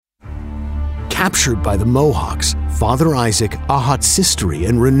Captured by the Mohawks, Father Isaac, Ahatsisteri,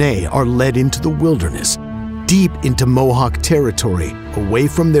 and Renee are led into the wilderness, deep into Mohawk territory, away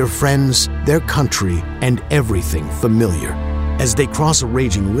from their friends, their country, and everything familiar. As they cross a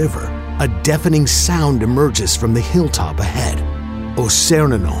raging river, a deafening sound emerges from the hilltop ahead.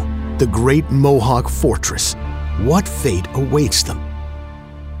 Osernannon, the great Mohawk fortress. What fate awaits them?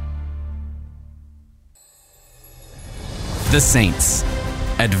 The Saints.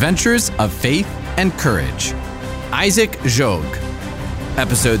 Adventures of Faith and Courage. Isaac Jogues.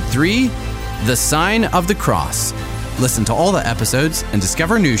 Episode 3, The Sign of the Cross. Listen to all the episodes and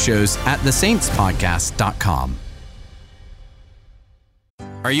discover new shows at thesaintspodcast.com.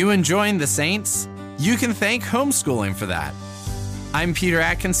 Are you enjoying The Saints? You can thank homeschooling for that. I'm Peter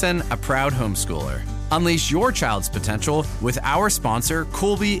Atkinson, a proud homeschooler. Unleash your child's potential with our sponsor,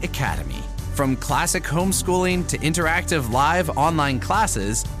 Colby Academy. From classic homeschooling to interactive live online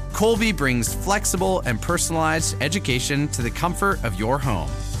classes, Colby brings flexible and personalized education to the comfort of your home.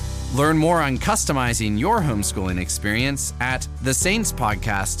 Learn more on customizing your homeschooling experience at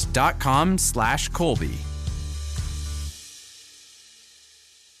thesaintspodcast.com/Colby.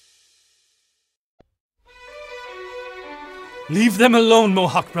 Leave them alone,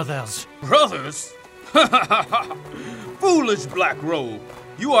 Mohawk brothers. Brothers? Foolish Black Robe.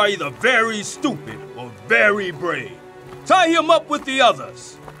 You are either very stupid or very brave. Tie him up with the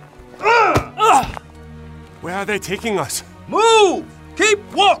others. Where are they taking us? Move!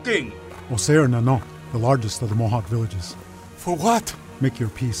 Keep walking! Osernannon, the largest of the Mohawk villages. For what? Make your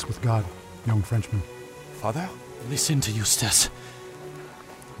peace with God, young Frenchman. Father? Listen to Eustace.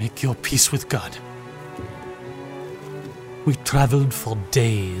 Make your peace with God. We traveled for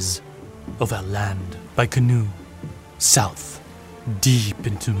days over land by canoe, south, deep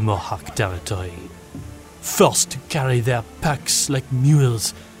into Mohawk territory. Forced to carry their packs like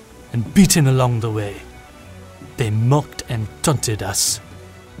mules and beaten along the way. They mocked and taunted us.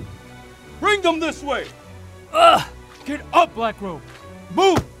 Bring them this way! Get up, Black Robe!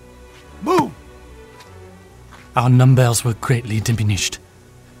 Move! Move! Our numbers were greatly diminished.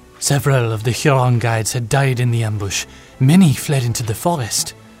 Several of the Huron guides had died in the ambush. Many fled into the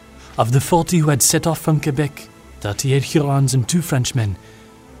forest. Of the 40 who had set off from Quebec, 38 Hurons and 2 Frenchmen,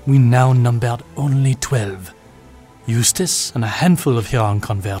 we now numbered only 12. Eustace and a handful of Huron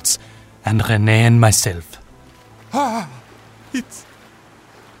converts, and René and myself. It's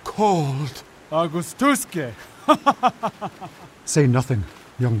cold. Augustuske. Say nothing,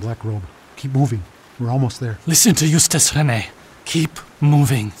 young Black Robe. Keep moving. We're almost there. Listen to Eustace, René. Keep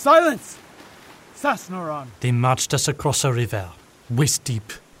moving. Silence! Sasnoran. They marched us across a river, waist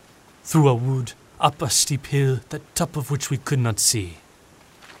deep, through a wood, up a steep hill, the top of which we could not see.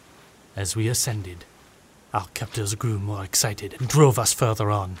 As we ascended, our captors grew more excited and drove us further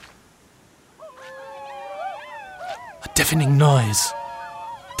on. A deafening noise,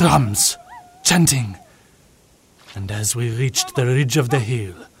 drums, chanting, and as we reached the ridge of the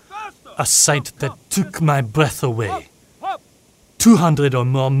hill, a sight that took my breath away. 200 or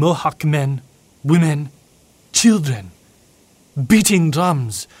more Mohawk men, women, children, beating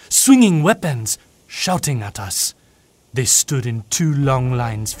drums, swinging weapons, shouting at us. They stood in 2 long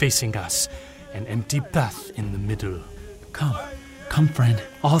lines facing us, an empty path in the middle. Come, friend.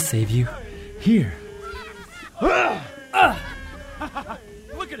 I'll save you. Here.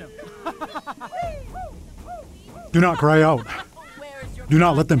 Look at him. Do not cry out. Do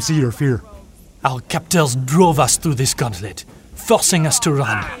not let them see your fear. Our captors drove us through this gauntlet, forcing us to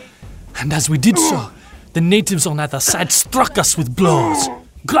run. And as we did so, the natives on either side struck us with blows,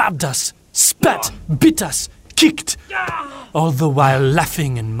 grabbed us, spat, bit us, kicked, all the while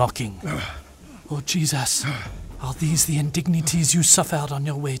laughing and mocking. Oh, Jesus, are these the indignities you suffered on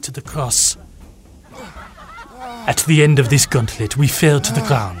your way to the cross? At the end of this gauntlet, we fell to the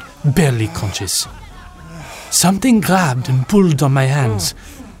ground, barely conscious. Something grabbed and pulled on my hands.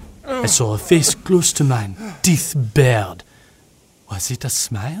 I saw a face close to mine, teeth bared. Was it a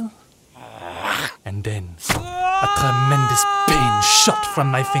smile? And then a tremendous pain shot from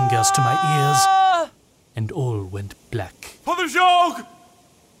my fingers to my ears, and all went black. Father Jogues!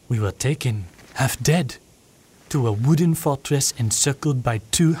 We were taken, half dead, to a wooden fortress encircled by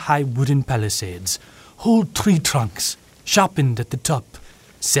 2 high wooden palisades, whole tree trunks, sharpened at the top,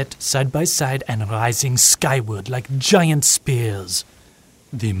 set side by side and rising skyward like giant spears.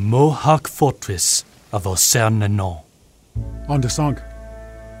 The Mohawk fortress of Osernannon. On the sunk.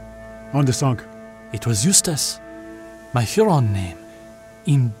 It was Eustace, my Huron name,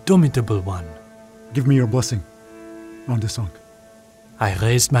 Indomitable One. Give me your blessing. On the sunk. I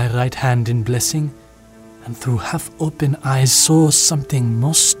raised my right hand in blessing, and through half-open eyes saw something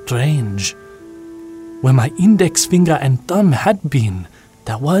most strange. Where my index finger and thumb had been,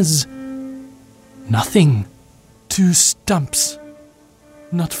 there was nothing. 2 stumps.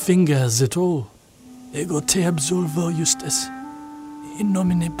 Not fingers at all. Ego te absolvo Justus. In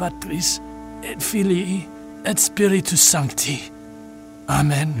nomine Patris, et Filii, et Spiritus Sancti.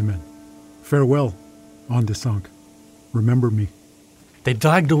 Amen. Amen. Farewell, on de Sank. Remember me. They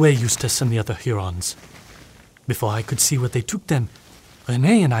dragged away Eustace and the other Hurons. Before I could see what they took them,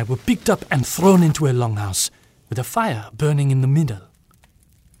 René and I were picked up and thrown into a longhouse, with a fire burning in the middle.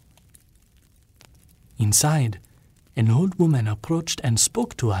 Inside, an old woman approached and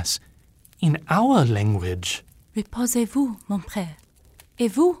spoke to us in our language. Reposez-vous, mon frère.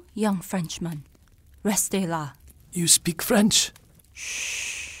 Et vous, young Frenchman, restez là. You speak French?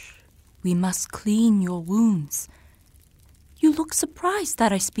 Shh. We must clean your wounds. You look surprised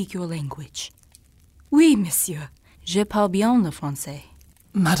that I speak your language. Oui, monsieur. Je parle bien le français.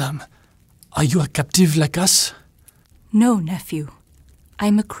 Madame, are you a captive like us? No, nephew.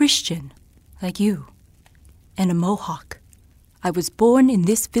 I'm a Christian, like you, and a Mohawk. I was born in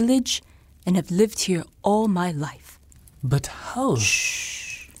this village and have lived here all my life. But how?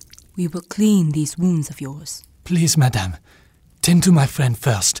 Shh. We will clean these wounds of yours. Please, madame, tend to my friend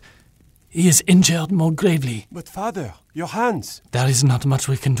first. He is injured more gravely. But father, your hands. There is not much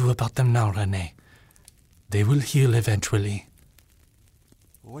we can do about them now, René. They will heal eventually.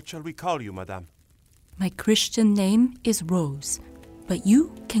 What shall we call you, madame? My Christian name is Rose, but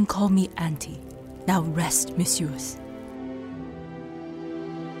you can call me Auntie. Now rest, messieurs.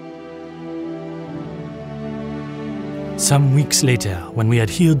 Some weeks later, when we had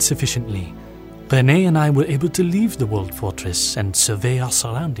healed sufficiently, René and I were able to leave the World Fortress and survey our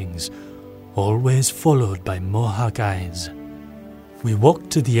surroundings, always followed by Mohawk eyes. We walked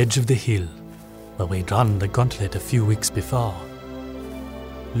to the edge of the hill, where we'd run the gauntlet a few weeks before.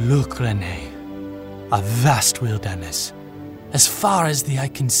 Look, René, a vast wilderness, as far as the eye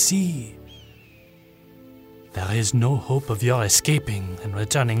can see. There is no hope of your escaping and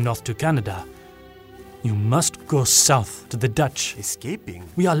returning north to Canada. You must go south to the Dutch. Escaping?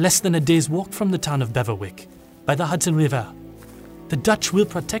 We are less than a day's walk from the town of Beverwyck, by the Hudson River. The Dutch will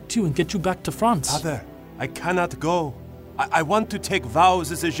protect you and get you back to France. Father, I cannot go. I want to take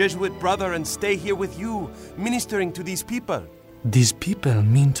vows as a Jesuit brother and stay here with you, ministering to these people. These people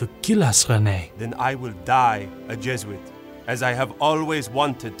mean to kill us, René. Then I will die a Jesuit, as I have always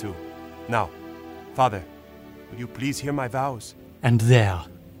wanted to. Now, Father, will you please hear my vows? And there,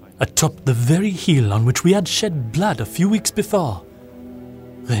 atop the very hill on which we had shed blood a few weeks before,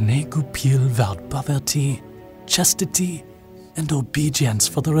 René Goupil vowed poverty, chastity, and obedience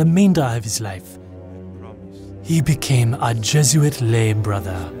for the remainder of his life. He became a Jesuit lay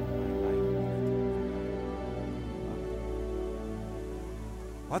brother.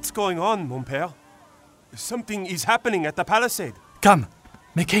 What's going on, mon père? Something is happening at the palisade. Come,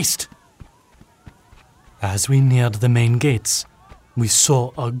 make haste. As we neared the main gates, we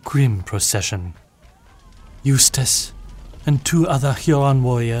saw a grim procession. Eustace and 2 other Huron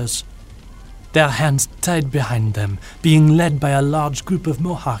warriors, their hands tied behind them, being led by a large group of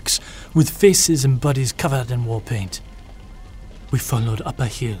Mohawks with faces and bodies covered in war paint. We followed up a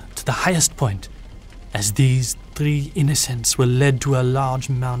hill to the highest point, as these 3 innocents were led to a large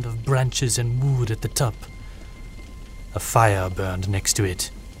mound of branches and wood at the top. A fire burned next to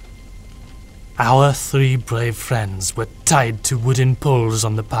it. Our 3 brave friends were tied to wooden poles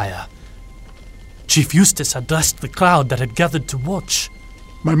on the pyre. Chief Eustace addressed the crowd that had gathered to watch.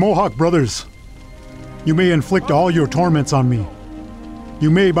 My Mohawk brothers, you may inflict all your torments on me. You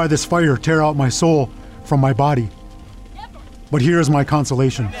may by this fire tear out my soul from my body. But here is my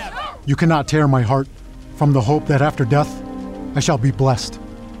consolation. You cannot tear my heart from the hope that after death I shall be blessed.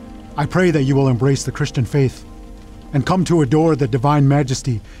 I pray that you will embrace the Christian faith and come to adore the divine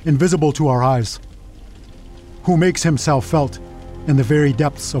majesty invisible to our eyes, who makes himself felt in the very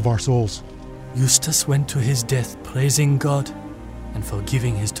depths of our souls. Eustace went to his death praising God and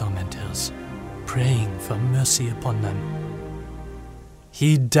forgiving his tormentors, praying for mercy upon them.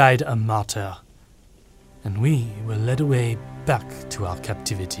 He died a martyr, and we were led away back to our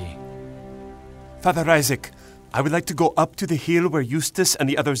captivity. Father Isaac, I would like to go up to the hill where Eustace and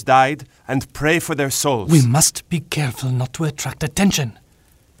the others died and pray for their souls. We must be careful not to attract attention.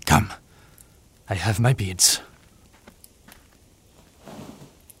 Come, I have my beads.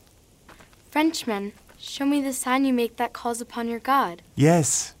 Frenchman, show me the sign you make that calls upon your God.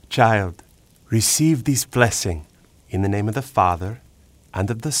 Yes, child. Receive this blessing in the name of the Father, and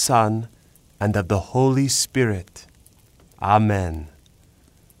of the Son, and of the Holy Spirit. Amen.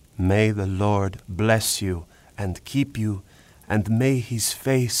 May the Lord bless you and keep you, and may his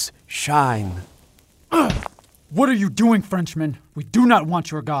face shine What are you doing, Frenchman? We do not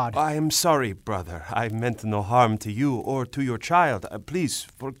want your god. I am sorry, brother. I meant no harm to you or to your child. Please,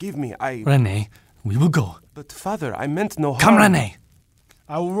 forgive me. René, we will go. But, Father, I meant no harm. Come, René.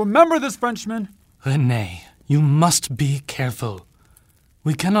 I will remember this, Frenchman. René, you must be careful.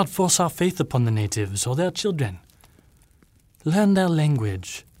 We cannot force our faith upon the natives or their children. Learn their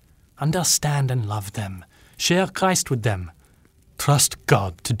language. Understand and love them. Share Christ with them. Trust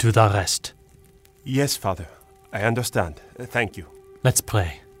God to do the rest. Yes, Father. I understand. Thank you. Let's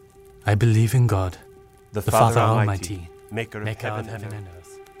pray. I believe in God, the Father Almighty, maker of heaven and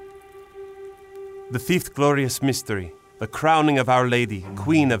earth. The fifth glorious mystery, the crowning of Our Lady,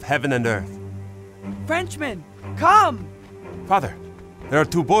 Queen of heaven and earth. Frenchman, come! Father, there are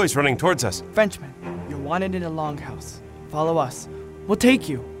two boys running towards us. Frenchman, you're wanted in a longhouse. Follow us. We'll take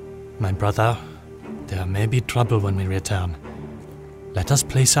you. My brother, there may be trouble when we return. Let us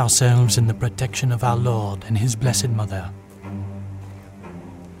place ourselves in the protection of our Lord and His Blessed Mother.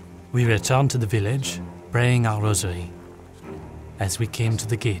 We returned to the village, praying our rosary. As we came to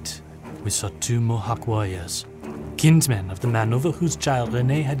the gate, we saw two Mohawk warriors, kinsmen of the man over whose child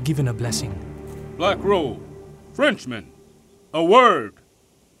René had given a blessing. Black Robe, Frenchman, a word.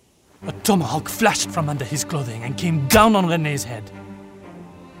 A tomahawk flashed from under his clothing and came down on René's head.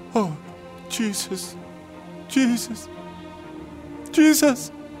 Oh, Jesus, Jesus,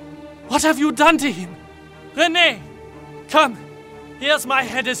 Jesus! What have you done to him? René, come. Here's my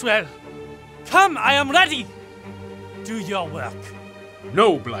head as well. Come, I am ready. Do your work.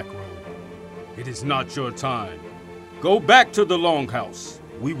 No, Black Robe. It is not your time. Go back to the longhouse.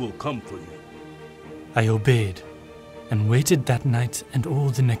 We will come for you. I obeyed and waited that night and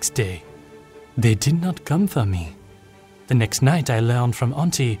all the next day. They did not come for me. The next night I learned from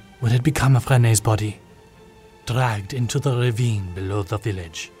Auntie what had become of René's body, dragged into the ravine below the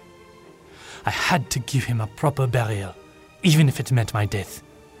village. I had to give him a proper burial, even if it meant my death.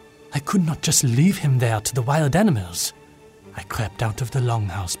 I could not just leave him there to the wild animals. I crept out of the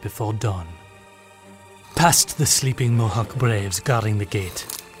longhouse before dawn, past the sleeping Mohawk braves guarding the gate.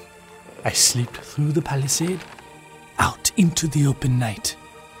 I slipped through the palisade, out into the open night,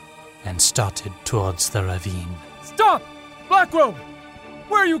 and started towards the ravine. Stop! Black Robe!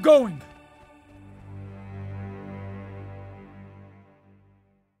 Where are you going?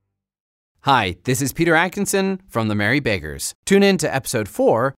 Hi, this is Peter Atkinson from The Merry Beggars. Tune in to episode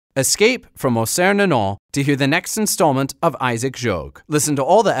 4, Escape from Auxerre-Nanon, to hear the next installment of Isaac Jogues. Listen to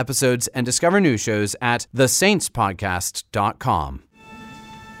all the episodes and discover new shows at thesaintspodcast.com.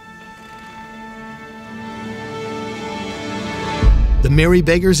 The Merry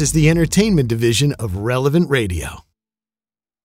Beggars is the entertainment division of Relevant Radio.